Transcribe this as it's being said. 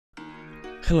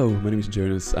Hello, my name is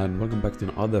Jonas and welcome back to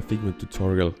another Figma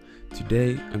tutorial.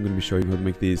 Today I'm going to be showing how to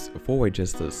make these four-way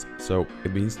gestures. So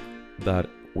it means that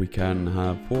we can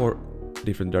have four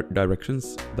different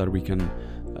directions that we can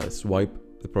swipe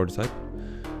the prototype.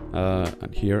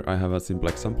 And here I have a simple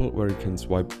example where you can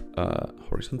swipe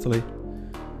horizontally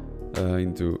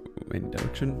into any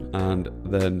direction and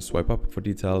then swipe up for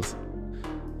details.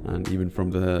 And even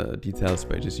from the details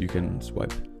pages you can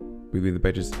swipe within the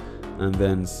pages and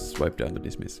then swipe down to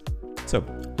dismiss. So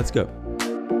let's go.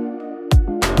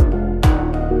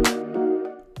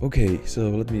 Okay, so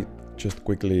let me just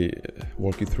quickly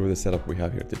walk you through the setup we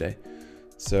have here today.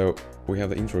 So we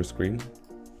have the intro screen,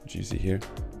 which you see here,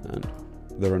 and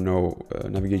there are no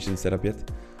navigation set up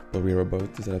yet, but we are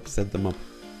about to set them up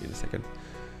in a second.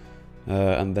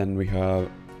 And then we have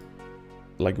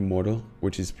like a model,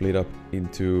 which is split up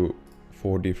into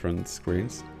four different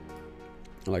screens,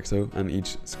 like so, and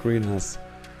each screen has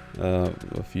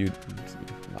a few,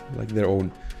 like their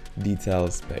own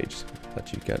details page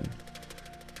that you can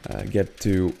get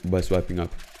to by swiping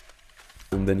up.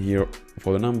 And then here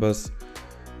for the numbers,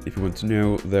 if you want to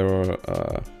know, there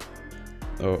are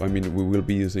we will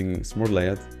be using smart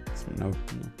layout,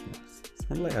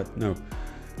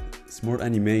 smart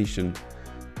animation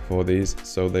for these,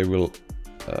 so they will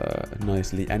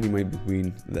nicely animate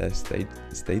between the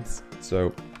states.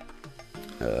 So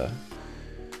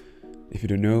if you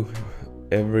don't know,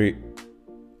 every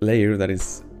layer that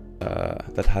is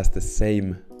that has the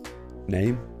same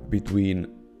name between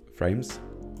frames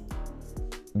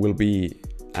will be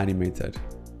animated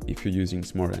if you're using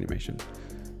smart animation.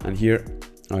 And here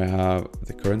I have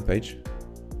the current page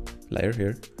layer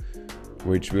here,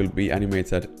 which will be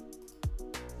animated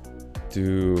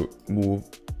to move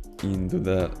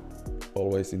into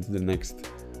always into the next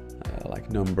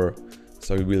like number,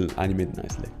 so it will animate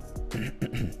nicely.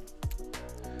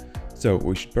 So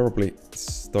we should probably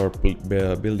start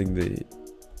building the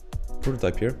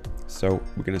prototype here. So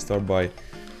we're gonna start by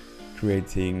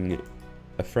creating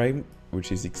a frame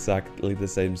which is exactly the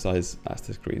same size as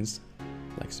the screens,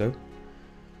 like so.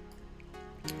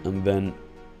 And then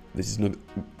this is not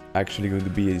actually going to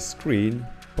be a screen,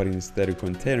 but instead a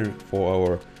container for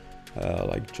our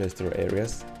like gesture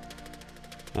areas.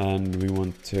 And we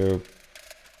want to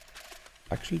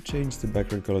actually change the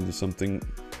background color to something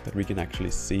that we can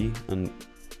actually see and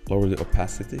lower the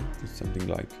opacity to something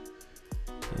like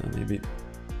maybe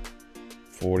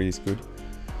 40 is good.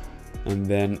 And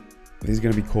then this is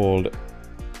going to be called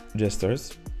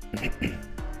gestures.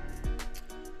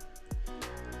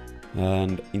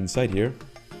 And inside here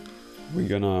we're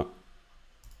gonna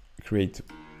create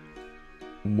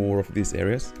more of these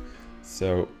areas.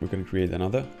 So we're going to create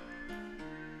another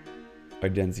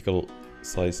identical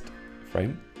sized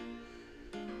frame,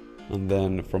 and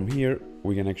then from here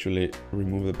we can actually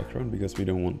remove the background because we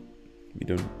don't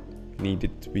need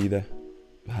it to be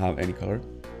have any color.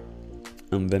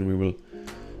 And then we will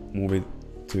move it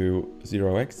to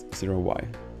 0x 0y,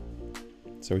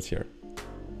 so it's here.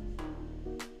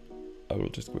 I will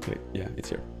just quickly, yeah, it's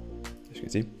here, as you can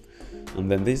see.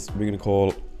 And then this we're gonna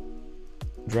call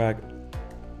drag.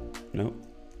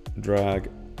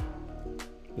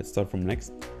 Let's start from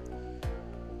next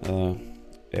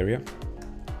area,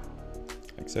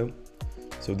 like so.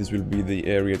 So this will be the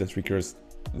area that triggers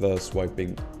the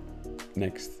swiping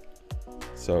next,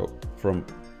 so from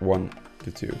 1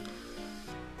 to 2.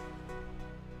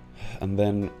 And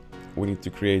then we need to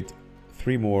create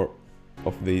 3 more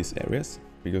of these areas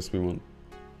because we want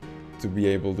to be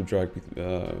able to drag with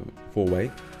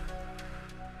 4-way.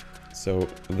 So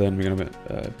then we're gonna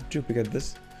duplicate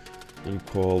this and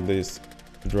call this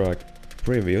drag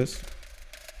previous.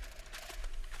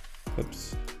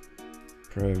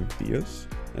 Previous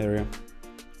area.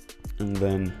 And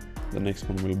then the next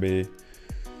one will be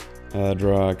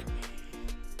drag,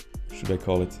 should I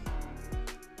call it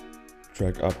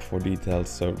drag up for details,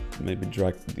 so maybe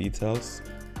drag details,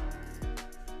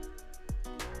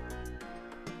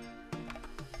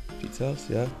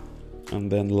 yeah. And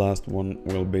then the last one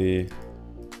will be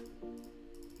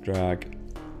drag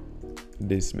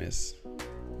dismiss.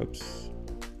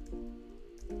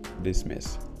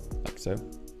 Dismiss, like so.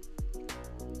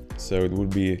 So it will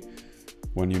be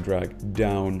when you drag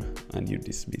down and you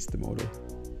dismiss the model.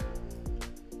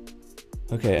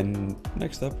 Okay, and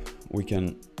next up we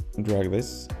can drag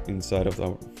this inside of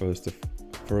our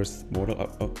first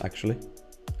model. Actually,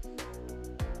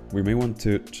 we may want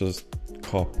to just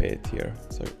copy it here,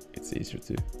 so it's easier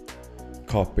to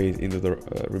copy it into the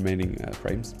remaining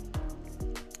frames.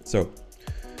 So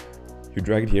you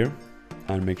drag it here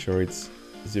and make sure it's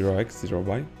 0x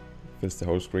 0y, fills the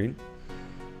whole screen.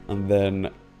 And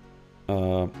then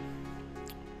where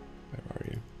are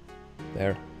you?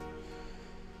 There.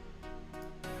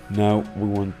 Now we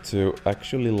want to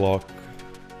actually lock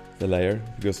the layer,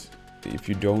 because if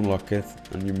you don't lock it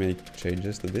and you make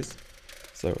changes to this,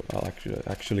 so I'll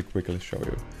actually quickly show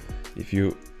you. If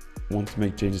you want to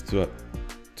make changes to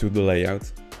the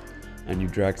layout and you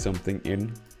drag something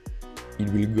in, it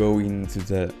will go into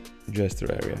the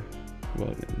gesture area.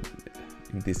 Well,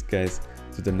 in this case,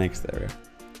 to the next area,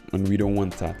 and we don't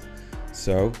want that.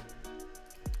 So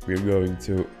we're going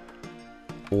to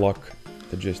lock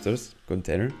the gestures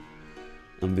container,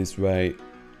 and this way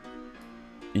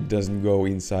it doesn't go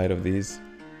inside of these,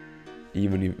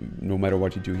 even if no matter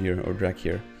what you do here or drag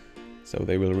here. So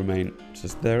they will remain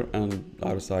just there and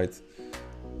out of sight,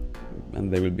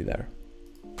 and they will be there.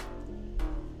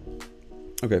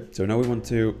 Okay, so now we want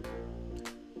to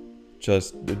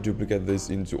just duplicate this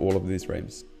into all of these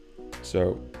frames.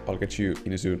 So I'll catch you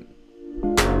in a soon.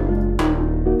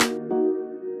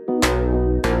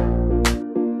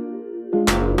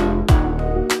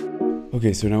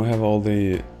 Okay, so now we have all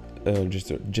the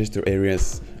gesture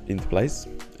areas into place,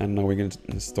 and now we're going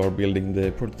to start building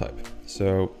the prototype.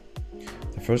 So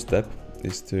the first step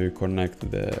is to connect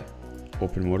the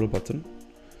open model button,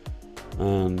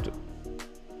 and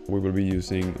we will be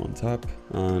using on tap,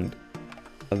 and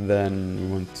then we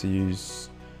want to use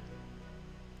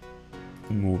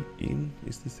move in.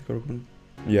 Is this the correct one?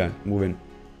 Yeah, move in.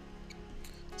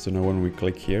 So now when we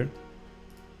click here,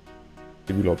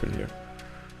 it will open here.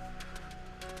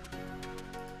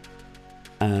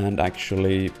 And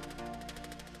actually,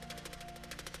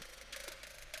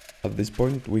 at this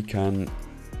point, we can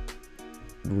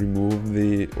remove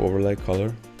the overlay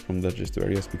color from the gesture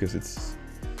areas, because it's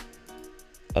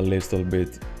a little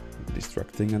bit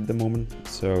distracting at the moment.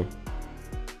 So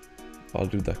I'll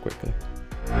do that quickly.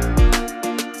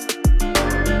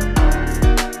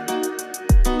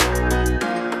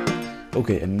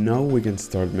 Okay, and now we can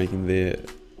start making the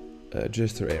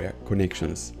gesture area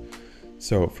connections.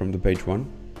 So from the page 1,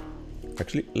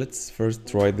 actually let's first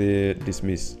try the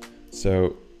dismiss.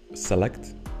 So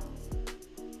select,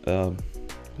 let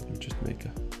me just make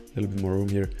a little bit more room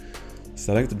here.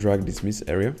 Select the drag dismiss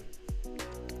area,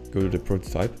 go to the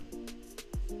prototype,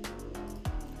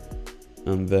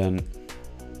 and then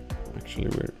actually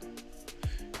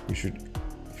we should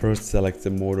first select the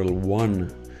model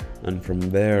 1, and from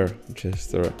there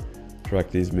just drag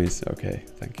dismiss. Okay,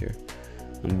 thank you.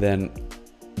 And then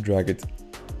drag it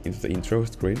into the intro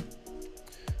screen,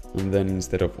 and then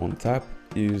instead of on tap,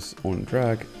 use on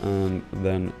drag, and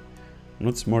then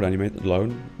not smart animate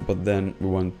alone, but then we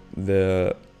want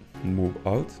the move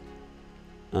out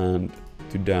and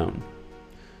to down.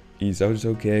 Ease out is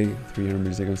okay, 300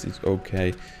 milliseconds is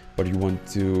okay, but you want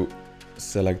to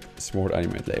select smart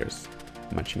animate layers,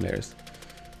 matching layers.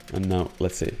 And now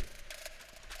let's see.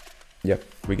 Yep,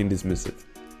 we can dismiss it.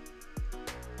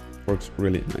 Works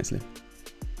really nicely.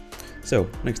 So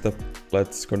next up,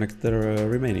 let's connect the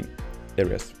remaining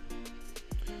areas.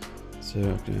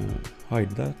 So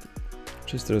hide that,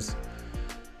 gestures,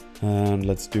 and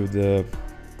let's do the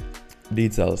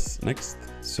details next.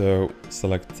 So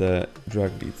select the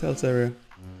drag details area,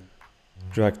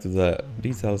 drag to the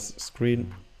details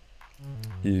screen,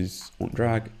 use on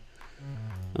drag,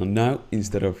 and now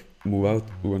instead of move out,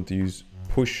 we want to use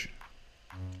push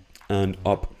and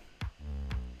up,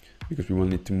 because we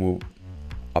want it to move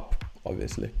up,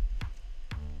 obviously,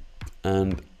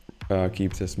 and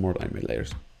keep the smart animate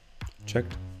layers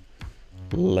checked.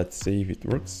 Let's see if it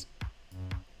works.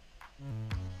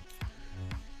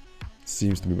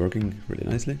 Seems to be working really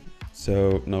nicely.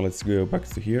 So now let's go back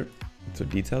to here, to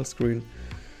detail screen,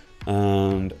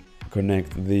 and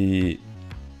connect the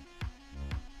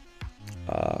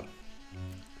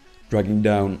dragging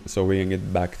down, so we can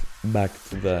get back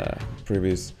to the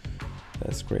previous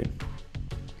screen.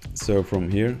 So from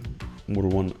here, model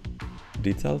 1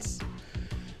 details,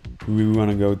 we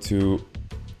want to go to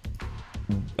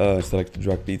select the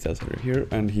drag details over here,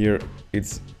 and here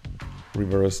it's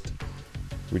reversed.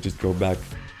 We just go back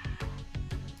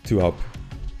to up.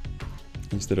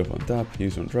 Instead of on tap,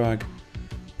 use on drag,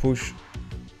 push,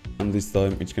 and this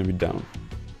time it's gonna be down,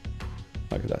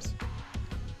 like that.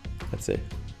 Let's see.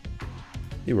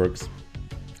 It works.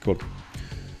 Cool.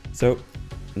 So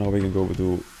now we can go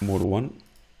to model 1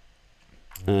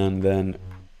 and then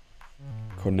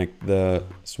connect the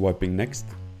swiping next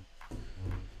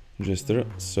gesture.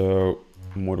 So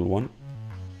model 1,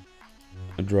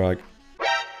 drag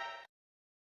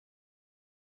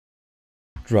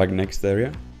next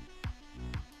area,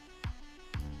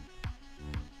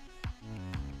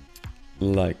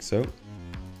 like so,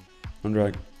 and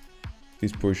drag,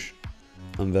 please push,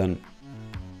 And then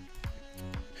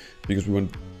because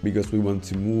we want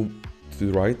to move to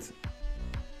the right,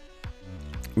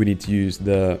 we need to use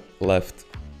the left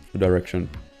direction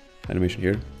animation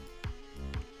here,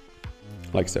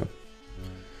 like so.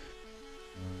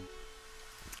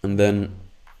 And then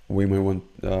we want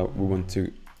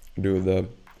to do the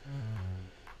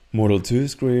Model 2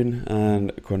 screen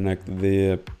and connect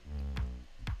the,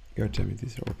 god damn it,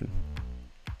 these are open.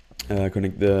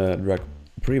 Connect the drag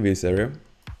previous area,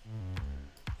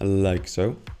 like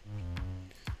so,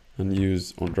 and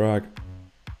use on drag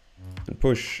and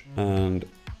push and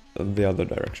the other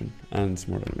direction and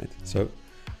smart animate. So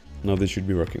now this should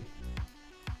be working.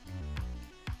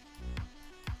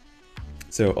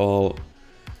 So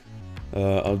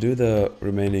I'll do the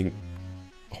remaining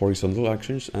horizontal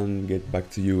actions and get back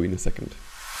to you in a second.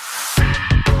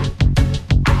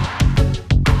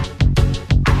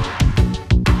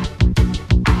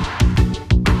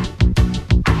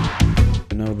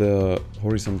 Now the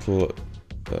horizontal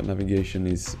navigation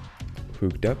is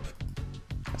hooked up,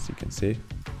 as you can see.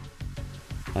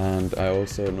 And I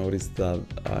also noticed that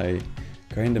I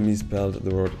kind of misspelled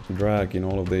the word drag in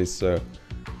all of these, so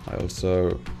I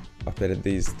also updated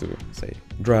these to say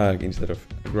drag instead of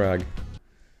drag.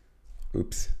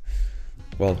 Oops.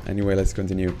 Well, anyway, let's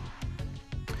continue.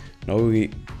 Now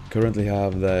we currently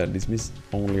have the dismiss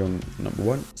only on number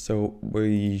 1, so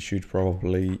we should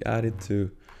probably add it to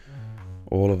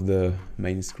all of the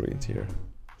main screens here.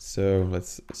 So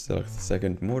let's select the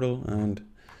second model and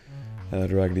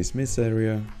drag dismiss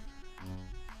area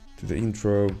to the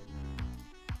intro,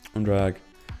 and drag,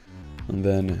 and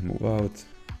then move out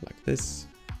like this.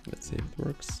 Let's see if it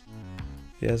works.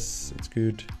 Yes, it's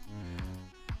good.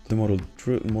 The model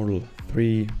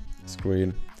 3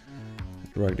 screen,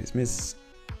 drag dismiss,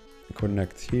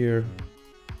 connect here,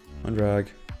 and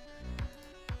drag,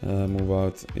 move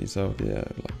out, ease out, yeah,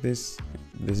 like this.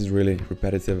 This is really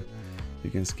repetitive. You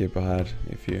can skip ahead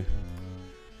if you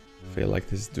feel like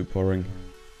this is too boring.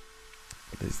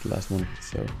 This is the last one,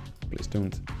 so please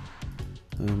don't.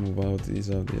 Move out, ease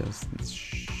out, yes, this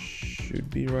should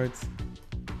be right.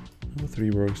 Number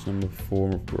 3 works, number 4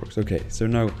 works. Okay, so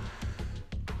now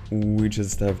we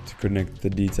just have to connect the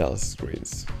details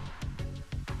screens.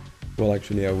 Well,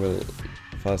 actually I will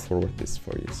fast forward this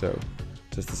for you, so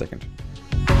just a second.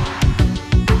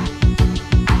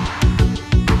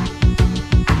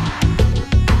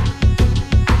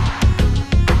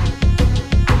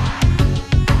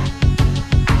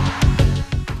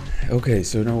 Okay,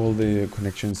 so now all the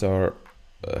connections are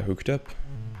hooked up,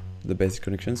 the basic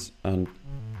connections, and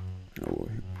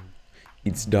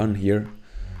it's done here.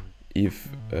 If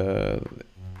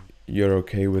you're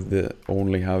okay with the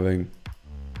only having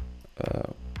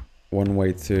one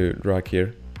way to drag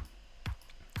here,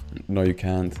 no, you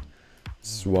can't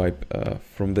swipe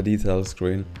from the details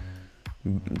screen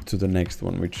to the next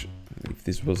one, which if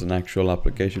this was an actual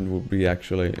application would be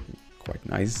actually quite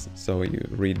nice. So you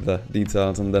read the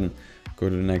details and then go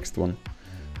to the next one.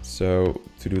 So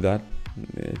to do that,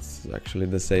 it's actually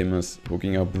the same as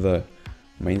hooking up the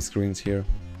main screens here,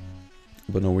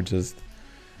 but now we just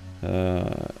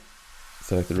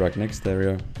select the drag next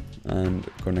area and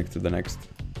connect to the next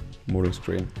model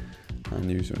screen and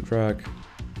use on drag,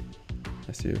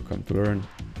 as you come to learn,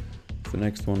 the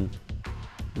next one,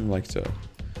 like so.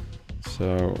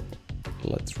 So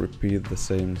let's repeat the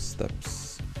same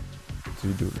steps to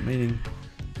do remaining.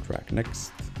 Drag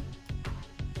next,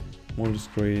 model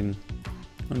screen,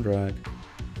 and drag.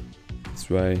 This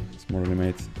way, smart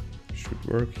animate should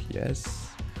work, yes.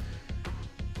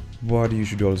 But you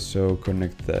should also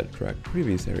connect the drag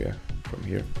previous area from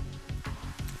here.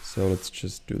 So let's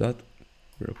just do that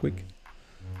real quick.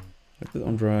 Like that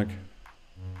on drag,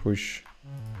 push,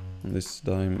 and this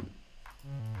time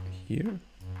here.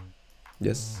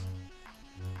 Yes,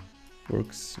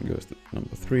 works. Goes to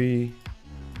number 3,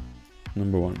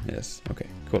 number 1. Yes, okay,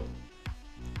 cool.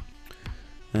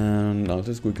 And I'll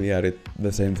just quickly add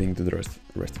the same thing to the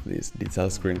rest of these detail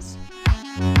screens.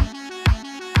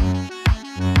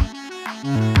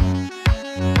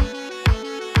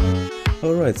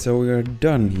 Alright, so we are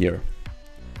done here.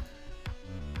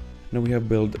 Now we have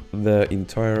built the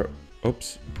entire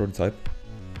prototype.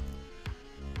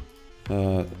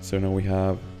 So now we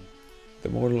have the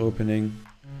model opening,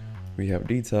 we have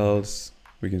details,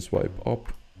 we can swipe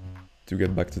up to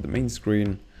get back to the main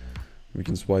screen, we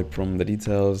can swipe from the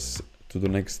details to the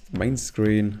next main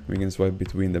screen, we can swipe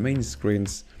between the main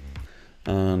screens,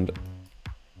 and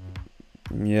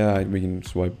yeah, we can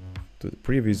swipe to the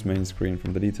previous main screen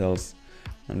from the details,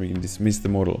 and we can dismiss the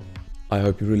model. I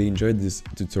hope you really enjoyed this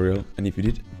tutorial, and if you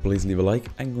did, please leave a like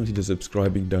and consider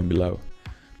subscribing down below.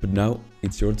 But now,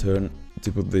 it's your turn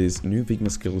to put these new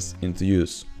Figma skills into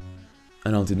use.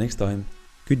 And until next time,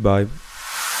 goodbye!